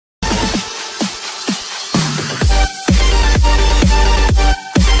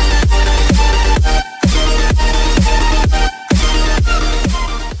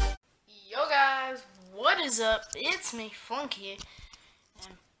Flunky,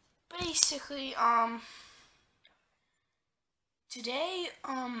 and basically, today,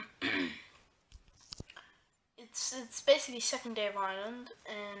 it's basically second day of Ireland,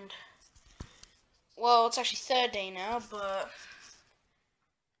 and, well, it's actually third day now, but,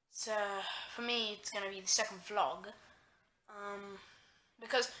 it's, for me, it's gonna be the second vlog,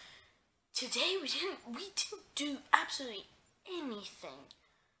 because today we didn't do absolutely anything.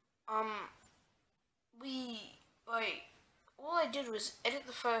 All I did was edit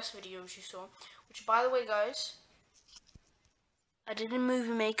the first video which you saw, which, by the way, guys, I did in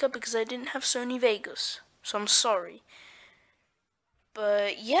movie makeup because I didn't have Sony Vegas, so I'm sorry.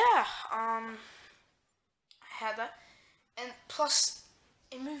 But yeah, I had that, and plus,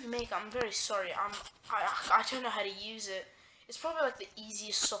 in movie makeup, I'm very sorry. I don't know how to use it. It's probably like the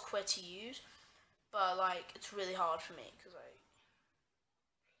easiest software to use, but like it's really hard for me because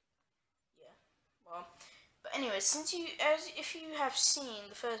well. But anyway, if you have seen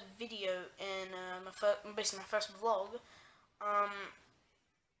the first video in basically my first vlog, I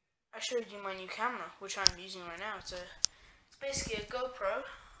showed you my new camera, which I'm using right now. It's basically a GoPro.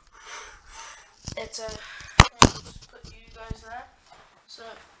 It's I'll just put you guys there. So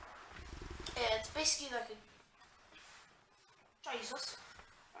yeah, it's basically like a Jesus.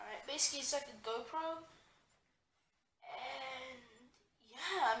 Alright, basically it's like a GoPro, and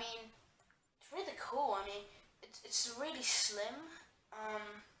yeah, I mean, it's really cool. I mean, it's really slim,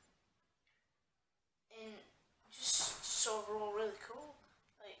 and just overall really cool.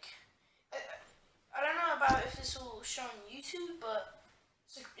 Like, I don't know about if this will show on YouTube, but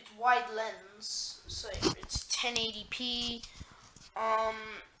it's wide lens, so it's 1080p,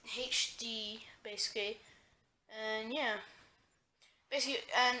 HD basically, and yeah, basically,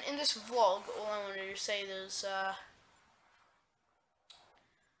 and in this vlog, all I wanted to say is,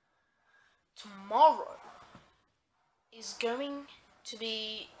 tomorrow is going to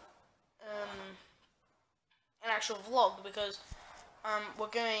be an actual vlog because we're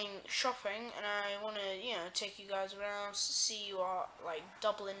going shopping, and I want to take you guys around to see you are like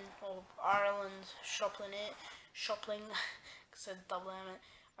Dublin or Ireland shopping I said Dublin,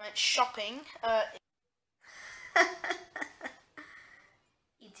 I meant shopping.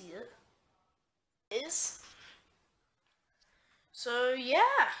 Idiot. So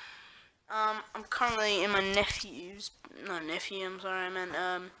yeah. I'm currently in my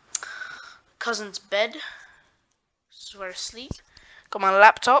cousin's bed. This is where I sleep. Got my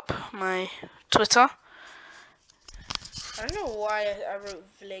laptop, my Twitter. I don't know why I wrote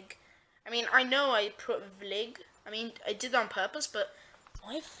vlig. I mean, I know I put vlig. I mean, I did that on purpose, but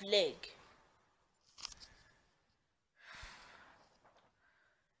why vlig?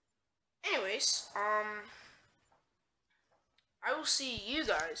 Anyways, I will see you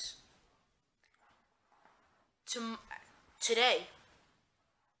guys today.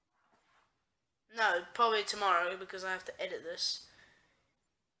 No, probably tomorrow because I have to edit this.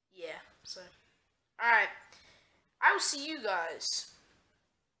 Yeah, so. Alright. I will see you guys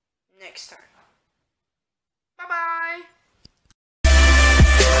next time. Bye-bye.